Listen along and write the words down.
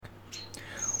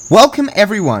Welcome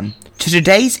everyone to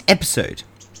today's episode.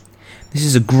 This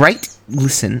is a great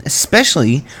listen,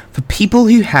 especially for people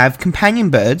who have companion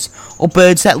birds or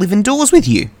birds that live indoors with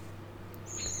you.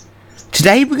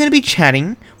 Today we're going to be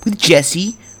chatting with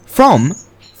Jessie from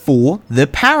For the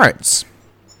Parrots.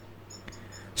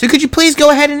 So could you please go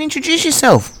ahead and introduce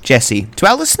yourself, Jessie, to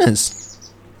our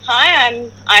listeners? Hi,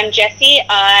 I'm Jessie.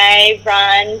 I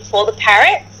run For the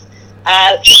Parrots.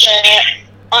 It's an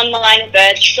online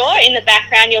bird store. In the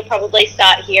background, you'll probably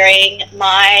start hearing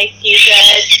my few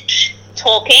birds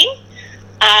talking.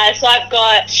 So I've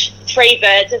got 3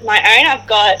 birds of my own. I've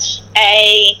got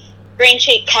a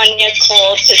green-cheeked conure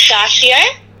called Pistachio.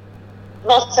 I've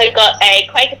also got a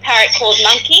Quaker parrot called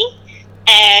Monkey.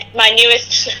 And my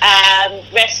newest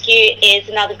rescue is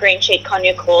another green-cheeked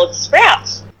conure called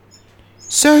Sprout.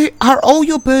 So, are all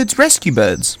your birds rescue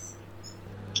birds?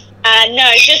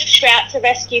 No, just Sprout's a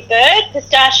rescue bird.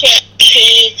 Pistachio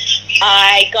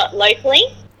I got locally.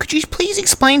 Could you please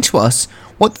explain to us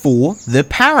what For the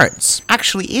Parrots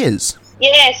actually is?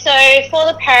 Yeah, so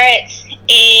For the Parrots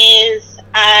is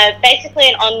basically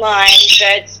an online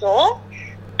bird store.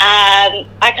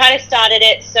 I kind of started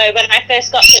it, so when I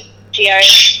first got Pistachio,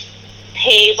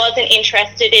 he wasn't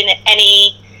interested in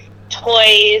any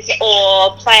toys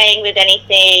or playing with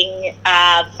anything,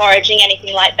 foraging,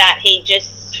 anything like that. He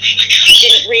just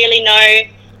didn't really know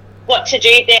what to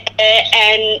do there,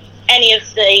 and any of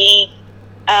the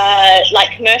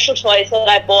commercial toys that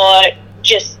I bought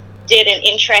just didn't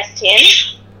interest him.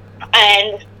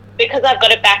 And because I've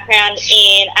got a background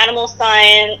in animal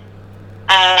science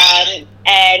and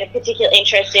a particular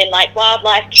interest in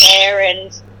wildlife care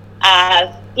and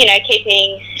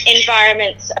keeping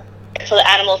environments for the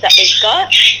animals that we've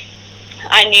got,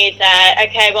 I knew that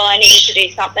I needed to do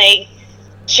something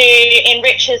to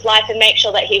enrich his life and make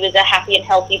sure that he was a happy and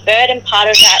healthy bird. And part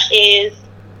of that is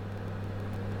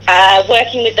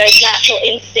working with those natural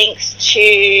instincts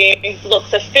to look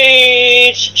for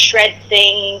food, shred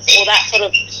things, all that sort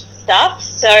of stuff.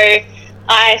 So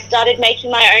I started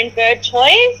making my own bird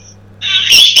toys,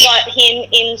 got him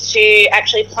into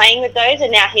actually playing with those,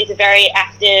 and now he's a very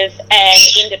active and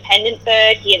independent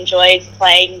bird. He enjoys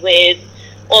playing with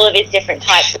all of his different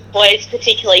types of toys,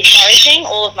 particularly foraging.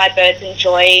 All of my birds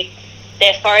enjoy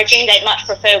their foraging. They much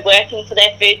prefer working for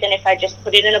their food than if I just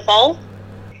put it in a bowl.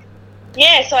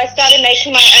 Yeah, so I started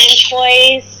making my own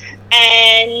toys,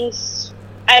 and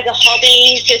as a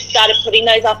hobby, just started putting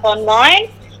those up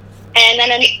online. And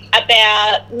then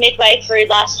about midway through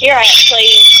last year, I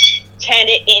actually turned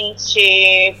it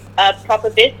into a proper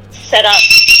business, set up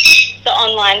the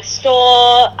online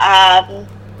store. And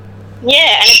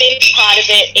a big part of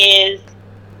it is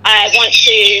I want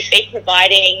to be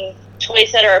providing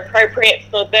toys that are appropriate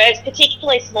for birds,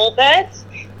 particularly small birds,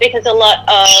 because a lot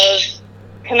of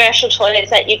commercial toys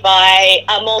that you buy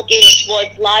are more geared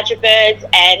towards larger birds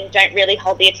and don't really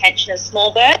hold the attention of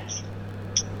small birds.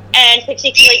 And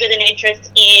particularly with an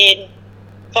interest in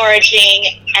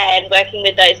foraging and working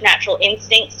with those natural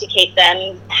instincts to keep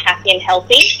them happy and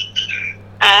healthy.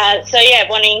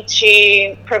 Wanting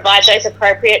to provide those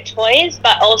appropriate toys,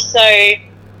 but also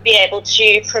be able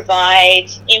to provide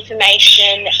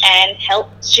information and help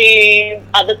to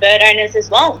other bird owners as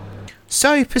well.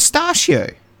 So, Pistachio,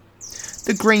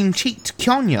 the green-cheeked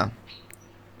conure,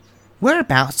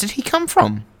 whereabouts did he come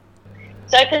from?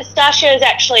 So Pistachio is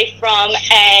actually from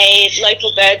a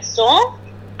local bird store.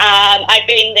 I've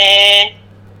been there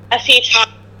a few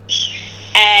times,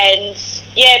 and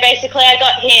basically I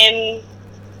got him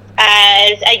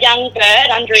as a young bird,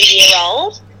 under a year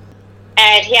old,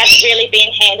 and he hadn't really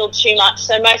been handled too much,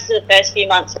 so most of the first few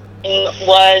months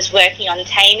was working on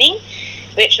taming,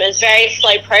 which was very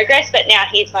slow progress, but now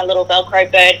he's my little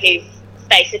Velcro bird who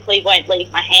basically won't leave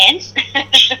my hand.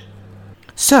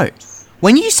 So,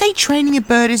 when you say training a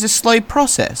bird is a slow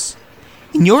process,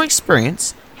 in your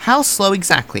experience, how slow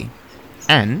exactly?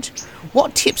 And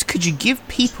what tips could you give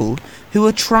people who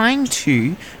are trying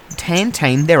to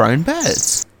tame their own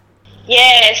birds?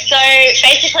 Yeah, so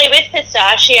basically with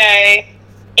Pistachio,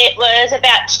 it was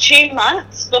about 2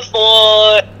 months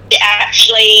before he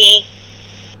actually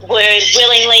would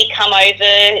willingly come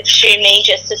over to me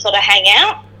just to sort of hang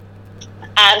out.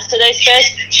 So those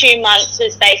first 2 months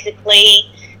was basically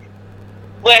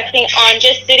working on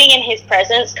just sitting in his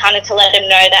presence, kind of to let him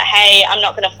know that, hey, I'm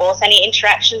not going to force any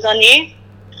interactions on you.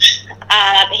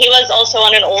 He was also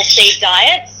on an all-seed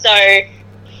diet, so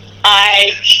I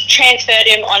transferred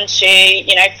him onto,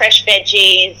 fresh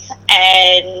veggies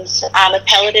and a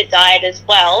pelleted diet as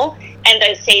well. And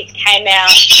those seeds came out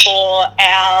for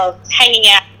our hanging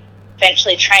out,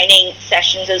 eventually training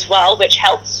sessions as well, which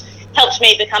helped helped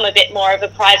me become a bit more of a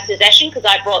prized possession because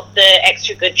I brought the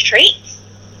extra good treats.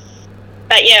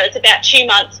 But yeah, it was about 2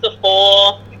 months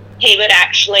before he would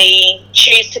actually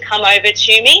choose to come over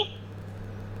to me.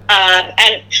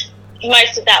 And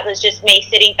most of that was just me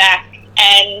sitting back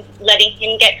and letting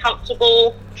him get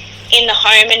comfortable in the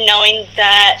home and knowing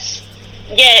that,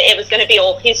 yeah, it was going to be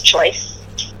all his choice.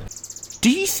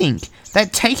 Do you think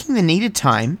that taking the needed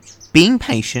time, being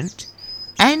patient,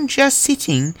 and just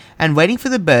sitting and waiting for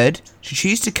the bird to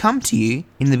choose to come to you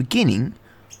in the beginning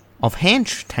of hand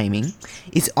taming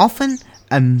is often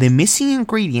the missing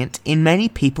ingredient in many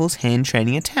people's hand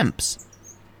training attempts?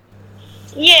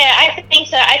 Yeah, I think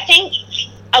so. I think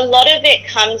a lot of it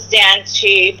comes down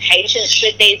to patience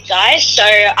with these guys. So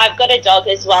I've got a dog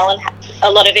as well and have a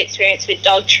lot of experience with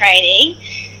dog training.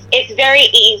 It's very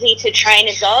easy to train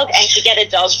a dog and to get a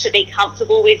dog to be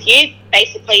comfortable with you.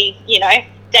 Basically,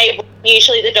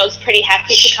 usually the dog's pretty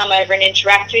happy to come over and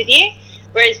interact with you.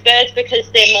 Whereas birds, because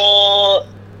they're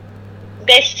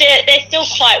still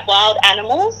quite wild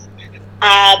animals.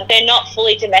 They're not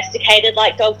fully domesticated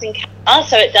like dogs and cats,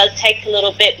 so it does take a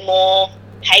little bit more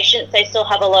patience. They still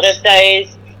have a lot of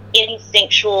those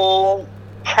instinctual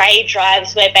prey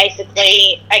drives where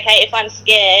basically, okay, if I'm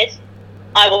scared,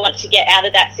 I want to get out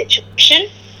of that situation.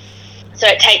 So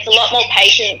it takes a lot more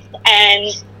patience and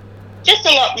just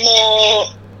a lot more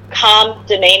calm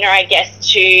demeanour, I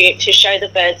guess, to show the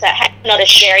birds that hey, not a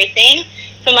scary thing.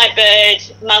 For my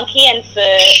bird Monkey and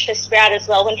for Sprout as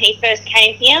well, when he first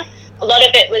came here, a lot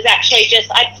of it was actually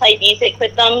just I'd play music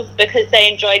with them because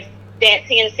they enjoyed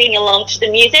dancing and singing along to the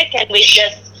music, and we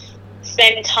just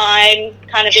spend time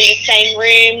kind of in the same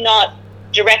room, not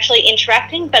directly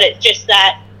interacting, but it's just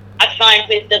that I find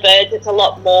with the birds it's a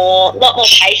lot more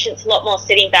patience, a lot more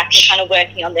sitting back and kind of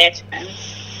working on their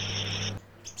terms.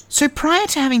 So prior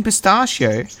to having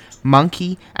Pistachio,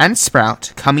 Monkey and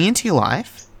Sprout coming into your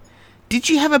life, did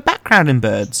you have a background in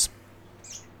birds?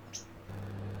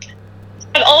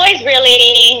 I've always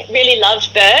really, really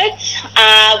loved birds.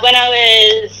 When I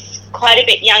was quite a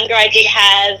bit younger, I did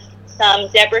have some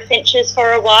zebra finches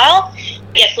for a while.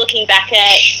 I guess looking back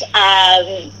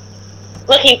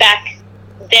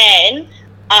then,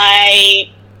 I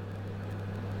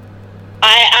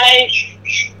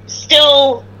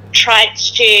still tried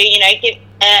to, give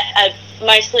a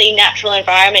mostly natural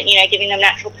environment, giving them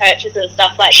natural perches and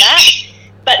stuff like that.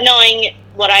 But knowing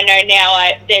what I know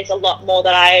now, there's a lot more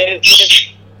that I would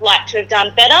have liked to have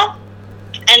done better.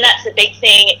 And that's the big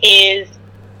thing is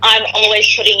I'm always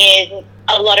putting in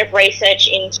a lot of research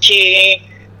into,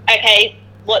 okay,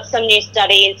 what's some new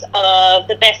studies of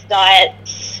the best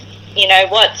diets,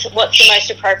 what's the most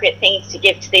appropriate things to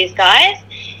give to these guys.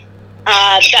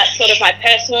 That's sort of my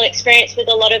personal experience with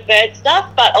a lot of bird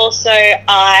stuff, but also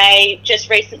I just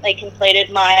recently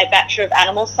completed my Bachelor of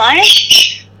Animal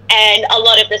Science, and a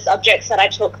lot of the subjects that I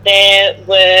took there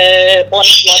were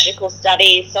ornithological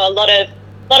studies, so a lot of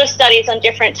studies on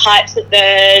different types of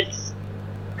birds,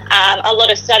 a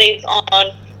lot of studies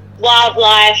on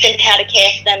wildlife and how to care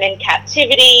for them in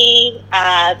captivity,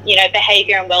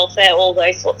 behaviour and welfare, all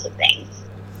those sorts of things.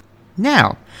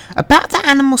 Now, about the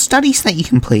animal studies that you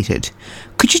completed,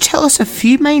 could you tell us a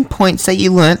few main points that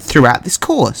you learnt throughout this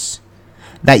course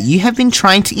that you have been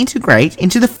trying to integrate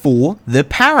into the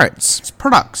Parrots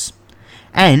products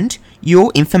and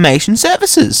your information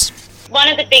services? One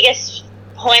of the biggest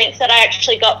points that I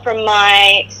actually got from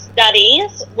my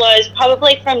studies was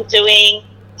probably from doing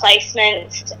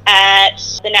placements at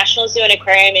the National Zoo and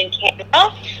Aquarium in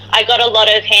Canberra. I got a lot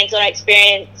of hands-on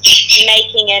experience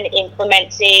making and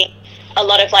implementing a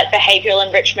lot of behavioural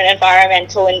enrichment,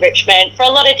 environmental enrichment for a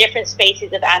lot of different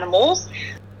species of animals.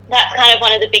 That's kind of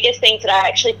one of the biggest things that I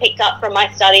actually picked up from my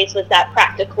studies was that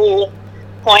practical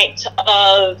point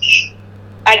of,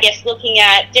 I guess, looking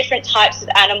at different types of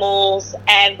animals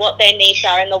and what their needs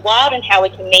are in the wild and how we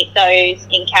can meet those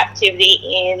in captivity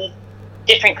in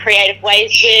different creative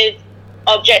ways with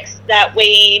objects that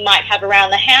we might have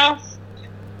around the house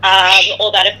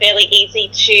or that are fairly easy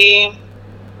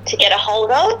to get a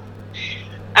hold of.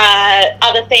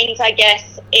 Other things, I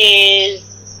guess,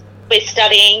 is with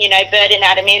studying, bird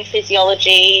anatomy and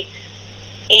physiology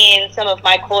in some of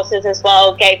my courses as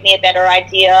well gave me a better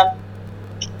idea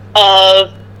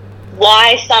of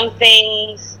why some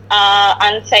things are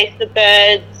unsafe for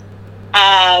birds,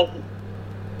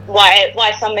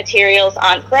 why some materials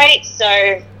aren't great.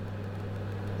 So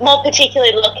more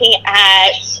particularly looking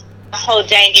at household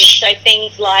dangers, so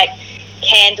things like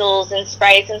candles and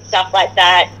sprays and stuff like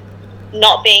that.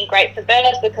 not being great for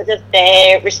birds because of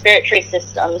their respiratory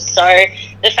systems. So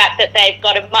the fact that they've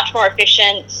got a much more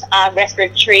efficient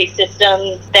respiratory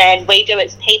system than we do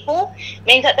as people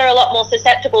means that they're a lot more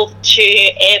susceptible to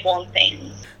airborne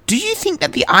things. Do you think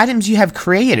that the items you have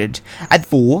created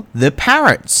for the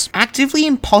parrots actively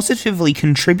and positively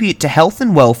contribute to health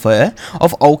and welfare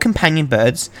of all companion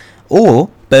birds or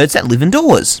birds that live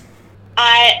indoors?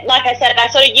 Like I said, I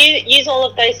sort of use all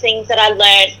of those things that I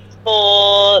learned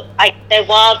for their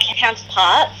wild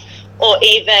counterparts, or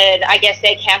even, I guess,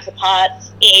 their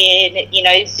counterparts in,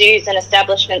 zoos and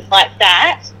establishments like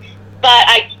that. But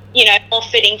more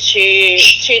fitting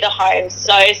to the home.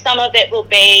 So some of it will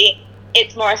be,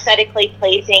 it's more aesthetically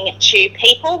pleasing to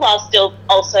people while still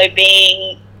also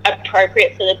being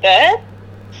appropriate for the bird.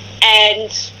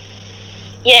 And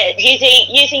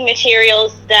using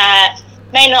materials that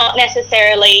may not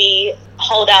necessarily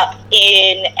hold up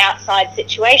in outside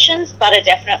situations, but are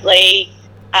definitely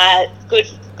good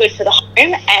for the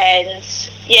home. And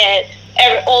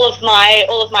all of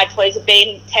my toys have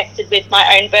been tested with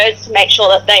my own birds to make sure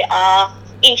that they are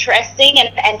interesting and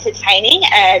entertaining,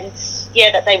 and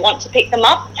that they want to pick them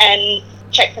up and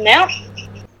check them out.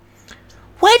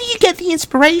 Where do you get the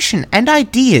inspiration and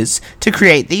ideas to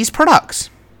create these products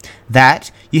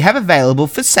that you have available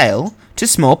for sale to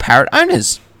small parrot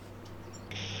owners?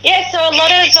 Yeah, so a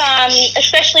lot of,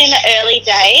 especially in the early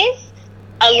days,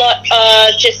 a lot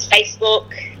of just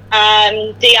Facebook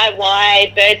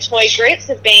DIY bird toy groups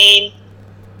have been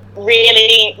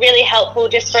really, really helpful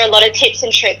just for a lot of tips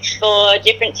and tricks for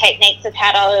different techniques of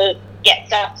how to get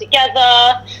stuff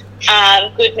together,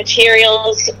 good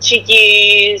materials to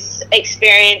use,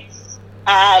 experience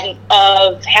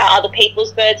of how other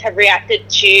people's birds have reacted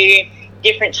to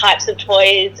different types of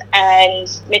toys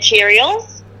and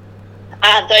materials.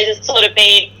 Those have sort of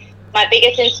been my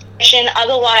biggest inspiration.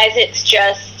 Otherwise, it's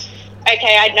just,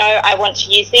 okay, I know I want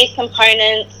to use these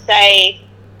components. Say,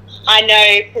 I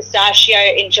know Pistachio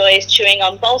enjoys chewing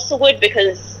on balsa wood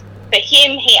because for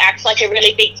him, he acts like a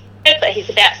really big bird, but he's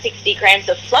about 60 grams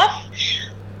of fluff.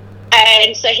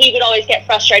 And so he would always get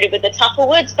frustrated with the tougher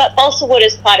woods, but balsa wood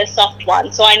is quite a soft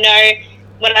one. So I know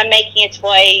when I'm making a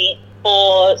toy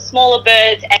for smaller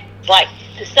birds and like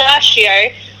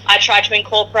Pistachio, I try to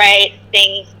incorporate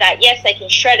things that, yes, they can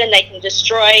shred and they can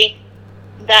destroy,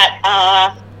 that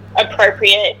are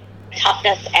appropriate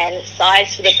toughness and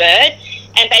size for the bird.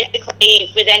 And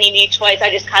basically, with any new toys, I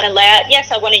just kind of lay out,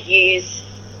 yes, I want to use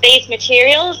these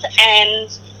materials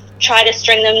and try to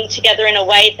string them together in a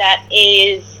way that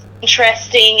is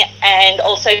interesting and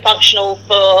also functional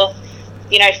for,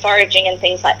 foraging and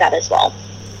things like that as well.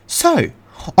 So,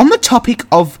 on the topic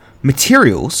of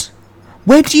materials,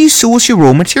 where do you source your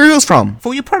raw materials from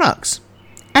for your products?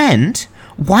 And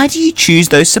why do you choose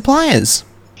those suppliers?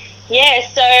 Yeah,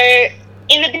 so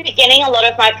in the beginning, a lot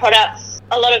of my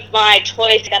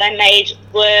toys that I made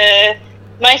were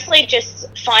mostly just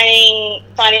finding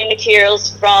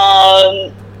materials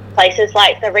from places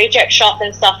like the Reject Shop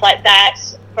and stuff like that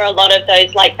for a lot of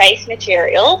those like base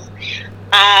materials.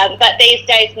 But these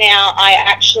days now I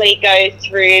actually go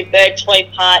through Bird Toy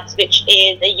Parts, which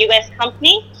is a US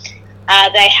company.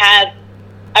 They have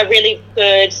a really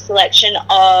good selection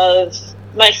of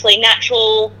mostly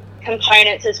natural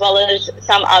components as well as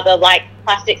some other like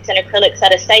plastics and acrylics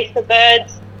that are safe for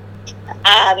birds.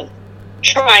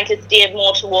 Trying to steer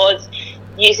more towards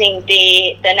using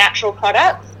the natural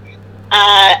products.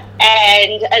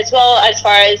 And as well as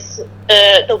far as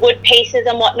the wood pieces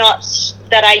and whatnot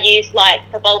that I use, like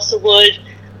the balsa wood,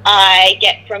 I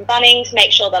get from Bunnings,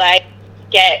 make sure that I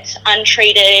get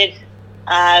untreated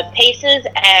pieces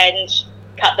and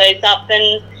cut those up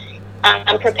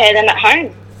and prepare them at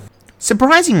home.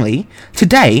 Surprisingly,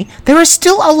 today, there are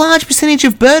still a large percentage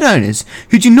of bird owners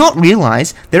who do not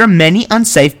realise there are many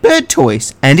unsafe bird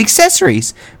toys and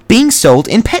accessories being sold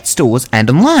in pet stores and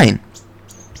online.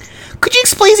 Could you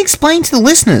please explain to the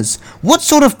listeners what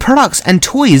sort of products and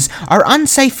toys are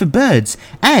unsafe for birds,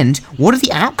 and what are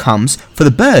the outcomes for the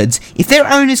birds if their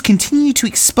owners continue to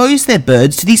expose their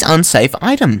birds to these unsafe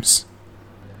items?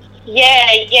 Yeah,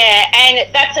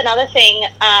 and that's another thing,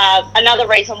 another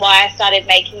reason why I started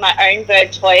making my own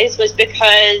bird toys was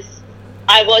because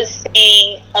I was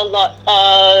seeing a lot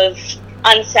of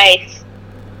unsafe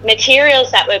materials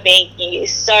that were being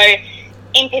used. So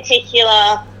in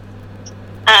particular,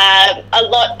 a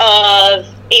lot of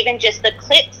even just the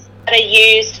clips that are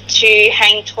used to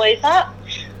hang toys up,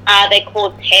 they're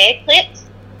called pear clips.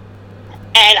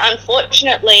 And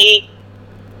unfortunately,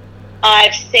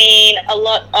 I've seen a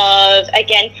lot of,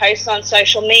 again, posts on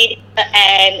social media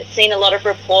and seen a lot of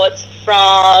reports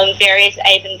from various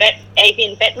avian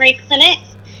veterinary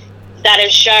clinics that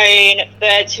have shown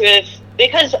birds who have,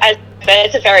 because as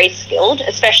birds are very skilled,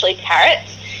 especially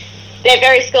parrots, they're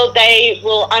very skilled, they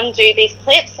will undo these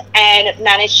clips and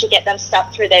manage to get them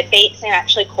stuck through their beaks and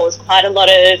actually cause quite a lot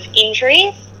of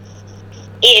injuries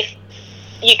if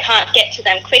you can't get to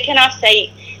them quick enough.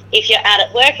 Say if you're out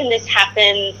at work and this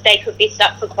happens, they could be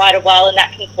stuck for quite a while, and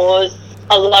that can cause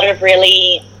a lot of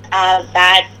really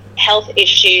bad health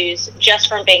issues just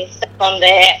from being stuck on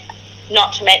there,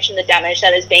 not to mention the damage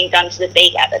that is being done to the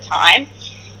beak at the time.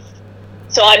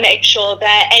 So I make sure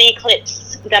that any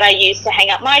clips that I use to hang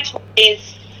up my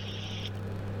toys,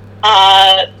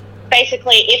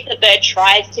 basically if the bird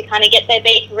tries to kind of get their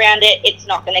beak around it, it's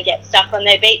not going to get stuck on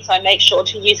their beak. So I make sure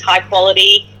to use high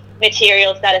quality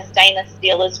materials that are stainless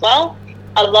steel as well.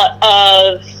 A lot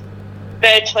of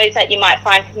bird toys that you might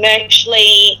find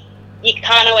commercially, you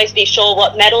can't always be sure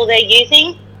what metal they're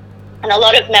using, and a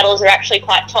lot of metals are actually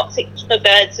quite toxic for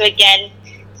birds. So again,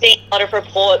 seeing a lot of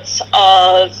reports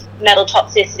of metal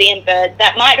toxicity in birds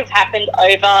that might have happened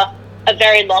over a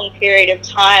very long period of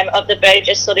time of the bird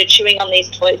just sort of chewing on these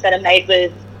toys that are made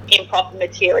with improper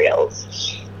materials.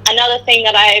 Another thing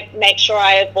that I make sure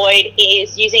I avoid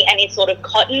is using any sort of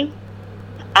cotton,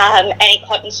 any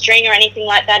cotton string or anything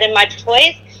like that in my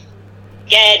toys.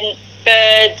 Again,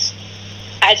 birds,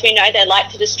 as we know, they like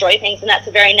to destroy things, and that's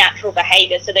a very natural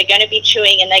behaviour. So they're going to be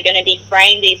chewing and they're going to be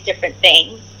fraying these different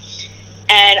things.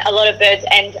 And a lot of birds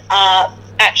end up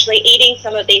actually eating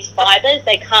some of these fibres.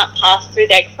 They can't pass through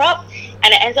their crop,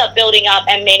 and it ends up building up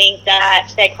and meaning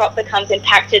that their crop becomes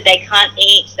impacted. They can't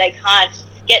eat, they can't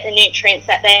get the nutrients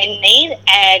that they need.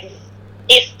 And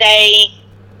if they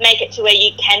make it to where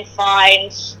you can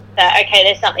find that, okay,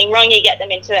 there's something wrong, you get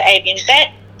them into an avian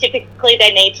vet. Typically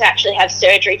they need to actually have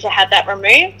surgery to have that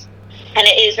removed, and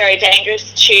it is very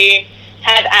dangerous to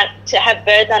have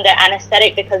birds under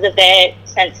anaesthetic because of their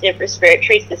sensitive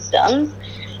respiratory systems.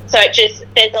 So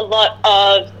there's a lot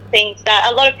of things that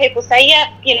a lot of people say,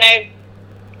 yeah, you know,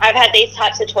 I've had these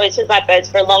types of toys with my birds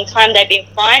for a long time, they've been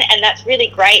fine, and that's really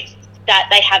great that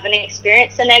they haven't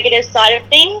experienced the negative side of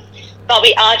things. But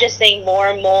we are just seeing more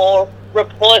and more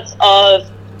reports of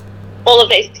all of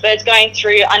these birds going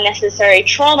through unnecessary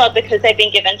trauma because they've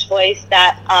been given toys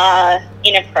that are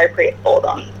inappropriate for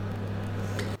them.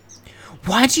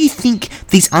 Why do you think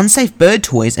these unsafe bird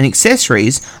toys and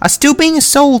accessories are still being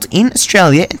sold in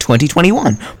Australia in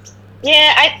 2021?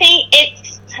 Yeah, I think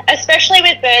it's, especially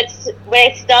with birds,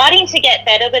 we're starting to get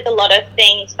better with a lot of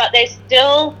things, but there's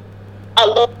still a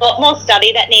lot more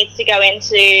study that needs to go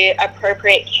into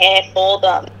appropriate care for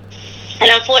them.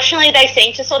 And unfortunately, they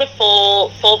seem to sort of fall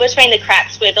between the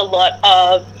cracks with a lot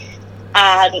of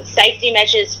safety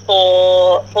measures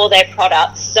for their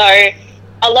products. So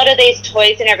a lot of these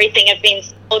toys and everything have been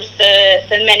sold for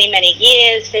many, many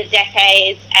years, for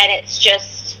decades, and it's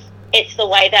the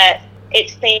way that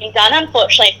it's been done,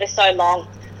 unfortunately, for so long.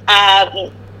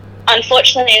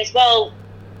 Unfortunately as well,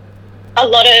 a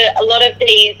lot of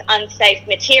these unsafe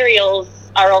materials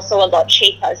are also a lot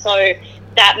cheaper. So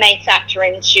that may factor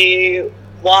into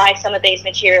why some of these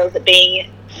materials are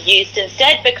being used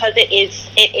instead, because it is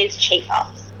cheaper.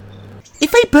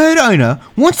 If a bird owner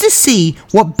wants to see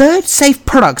what bird-safe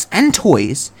products and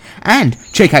toys, and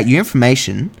check out your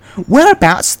information,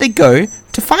 whereabouts they go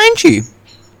to find you?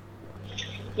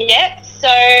 Yep, so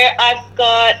I've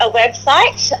got a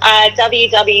website,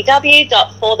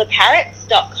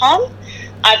 www.fortheparrots.com.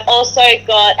 I've also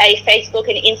got a Facebook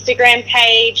and Instagram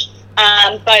page,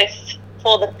 both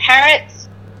for the parrots.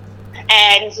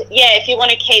 And yeah, if you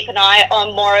want to keep an eye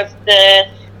on more of the,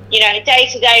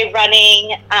 day-to-day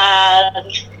running,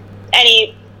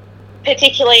 any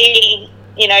particularly,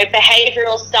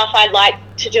 behavioural stuff, I like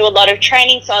to do a lot of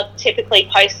training. So I'll typically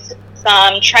post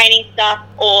some training stuff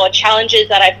or challenges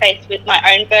that I face with my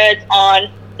own birds on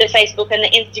the Facebook and the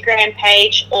Instagram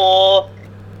page, or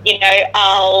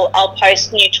I'll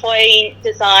post new toy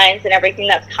designs and everything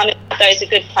that's coming. Those are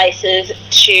good places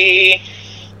to,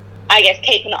 I guess,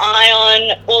 keep an eye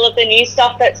on all of the new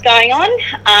stuff that's going on.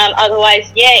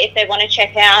 Otherwise, yeah, if they want to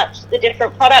check out the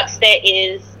different products, there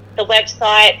is the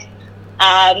website.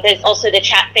 There's also the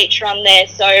chat feature on there.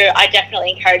 So I definitely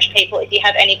encourage people, if you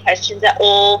have any questions at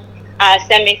all,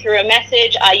 send me through a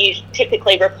message. I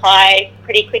typically reply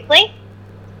pretty quickly.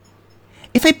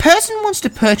 If a person wants to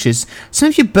purchase some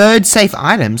of your bird-safe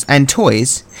items and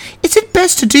toys, is it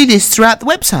best to do this throughout the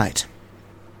website?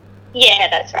 Yeah,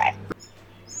 that's right.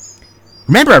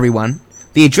 Remember everyone,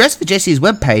 the address for Jessie's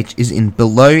webpage is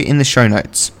below in the show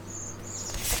notes.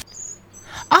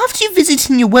 After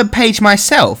visiting your webpage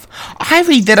myself, I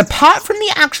read that apart from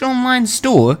the actual online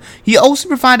store, you also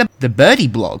provide the Birdie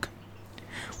blog.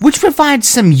 which provides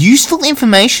some useful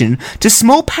information to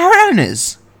small parrot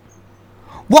owners.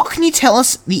 What can you tell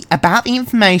us about the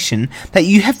information that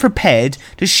you have prepared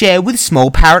to share with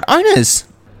small parrot owners?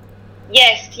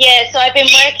 Yes, so I've been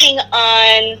working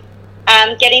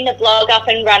on getting the blog up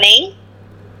and running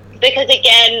because,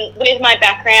 again, with my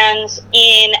background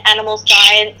in animal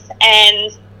science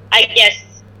and I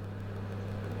guess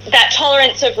that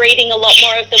tolerance of reading a lot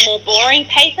more of the more boring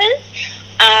papers,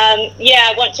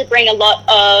 I want to bring a lot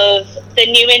of the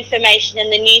new information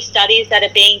and the new studies that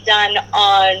are being done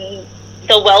on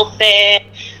the welfare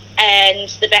and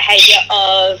the behaviour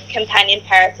of companion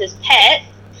parrots as pets.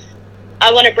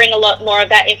 I want to bring a lot more of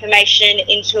that information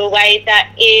into a way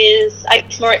that is, I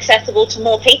guess, more accessible to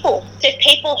more people. So if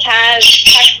people have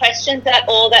questions at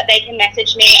all, that they can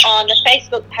message me on the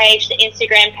Facebook page, the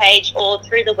Instagram page, or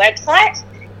through the website.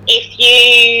 If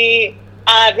you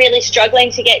are really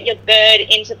struggling to get your bird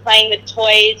into playing with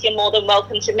toys, you're more than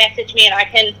welcome to message me, and I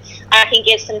can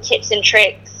give some tips and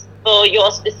tricks for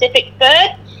your specific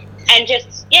bird. And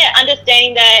just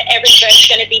understanding that every bird's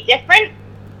going to be different.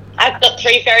 I've got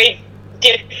 3 very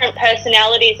different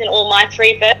personalities in all my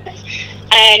 3 birds,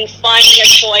 and finding a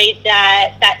toy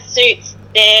that suits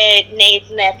their needs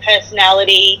and their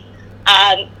personality.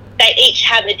 They each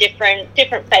have a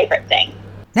different favourite thing.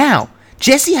 Now,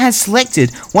 Jessie has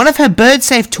selected one of her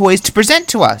bird-safe toys to present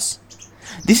to us.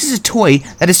 This is a toy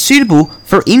that is suitable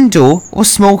for indoor or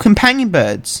small companion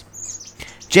birds.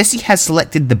 Jessie has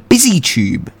selected the Busy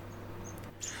Tube.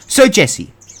 So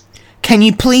Jessie, can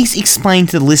you please explain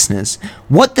to the listeners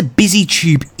what the Busy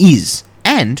Tube is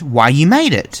and why you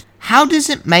made it? How does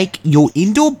it make your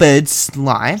indoor bird's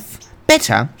life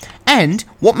better, and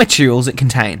what materials it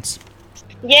contains?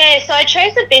 Yeah, so I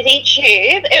chose the Busy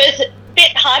Tube. It was a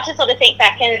bit hard to sort of think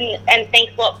back and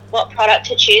think what product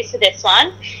to choose for this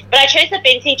one. But I chose the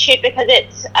Busy Tube because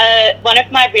it's one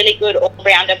of my really good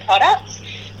all-rounder products.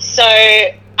 So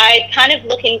I kind of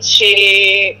look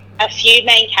into a few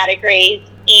main categories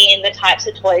in the types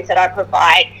of toys that I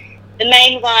provide. The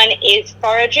main one is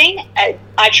foraging.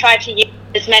 I try to use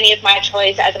as many of my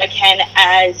toys as I can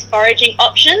as foraging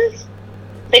options,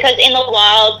 because in the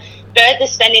wild, birds are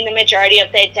spending the majority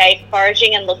of their day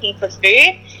foraging and looking for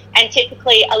food, and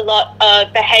typically a lot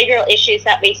of behavioural issues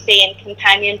that we see in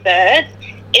companion birds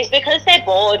is because they're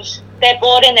bored. They're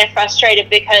bored and they're frustrated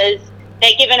because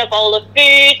they're given a bowl of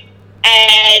food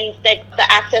and they've got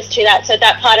the access to that. So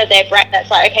that part of their brain that's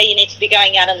like, okay, you need to be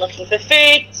going out and looking for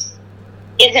food,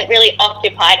 isn't really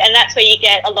occupied. And that's where you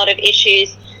get a lot of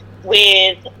issues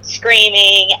with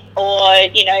screaming or,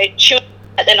 chewing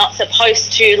that they're not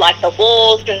supposed to, like the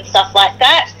walls and stuff like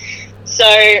that.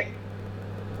 So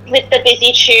with the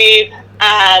Busy Tube,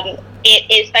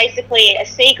 it is basically a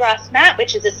seagrass mat,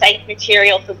 which is a safe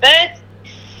material for birds,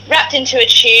 wrapped into a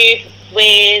tube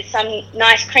with some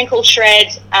nice crinkle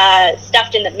shred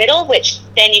stuffed in the middle, which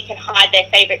then you can hide their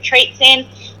favourite treats in.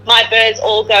 My birds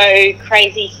all go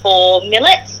crazy for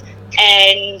millets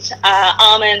and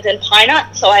almonds and pine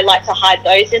nuts, so I like to hide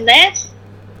those in there.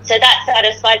 So that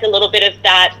satisfies a little bit of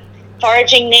that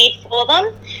foraging need for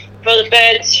them. For the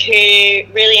birds who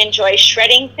really enjoy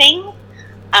shredding things,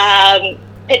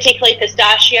 particularly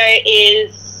Pistachio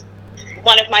is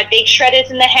one of my big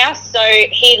shredders in the house, so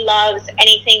he loves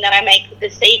anything that I make with the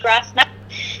seagrass mat,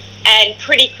 and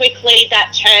pretty quickly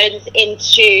that turns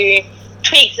into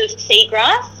twigs of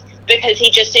seagrass because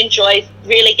he just enjoys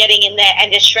really getting in there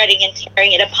and just shredding and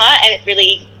tearing it apart, and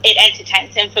it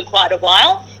entertains him for quite a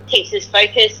while, keeps his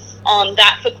focus on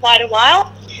that for quite a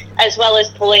while, as well as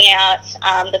pulling out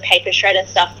the paper shred and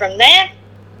stuff from there.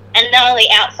 And not only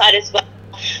outside as well,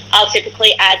 I'll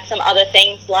typically add some other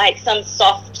things like some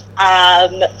soft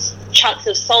chunks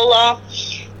of solar,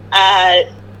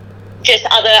 just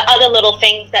other little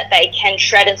things that they can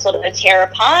shred and sort of tear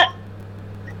apart.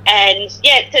 And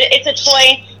yeah, it's a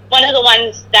toy, one of the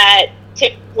ones that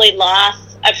typically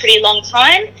lasts a pretty long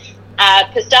time.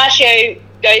 Pistachio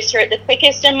goes through it the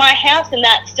quickest in my house, and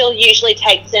that still usually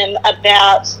takes him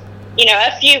about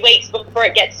a few weeks before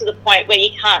it gets to the point where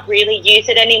you can't really use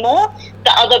it anymore.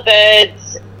 The other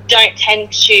birds don't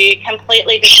tend to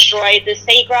completely destroy the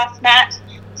seagrass mat,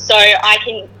 so I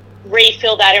can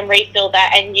refill that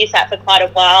and use that for quite a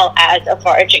while as a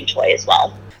foraging toy as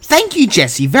well. Thank you,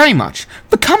 Jessie, very much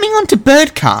for coming on to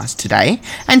Birdcast today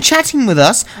and chatting with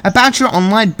us about your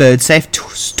online bird-safe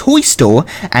toy store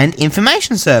and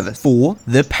information service for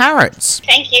the parrots.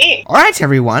 Thank you. Alright,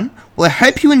 everyone. Well, I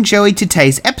hope you enjoyed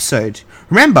today's episode.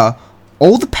 Remember,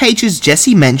 all the pages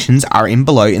Jessie mentions are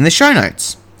below in the show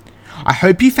notes. I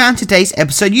hope you found today's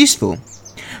episode useful.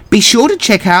 Be sure to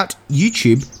check out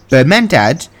YouTube Birdman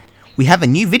Dad, we have a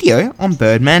new video on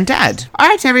Birdman Dad.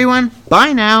 Alright everyone,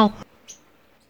 bye now.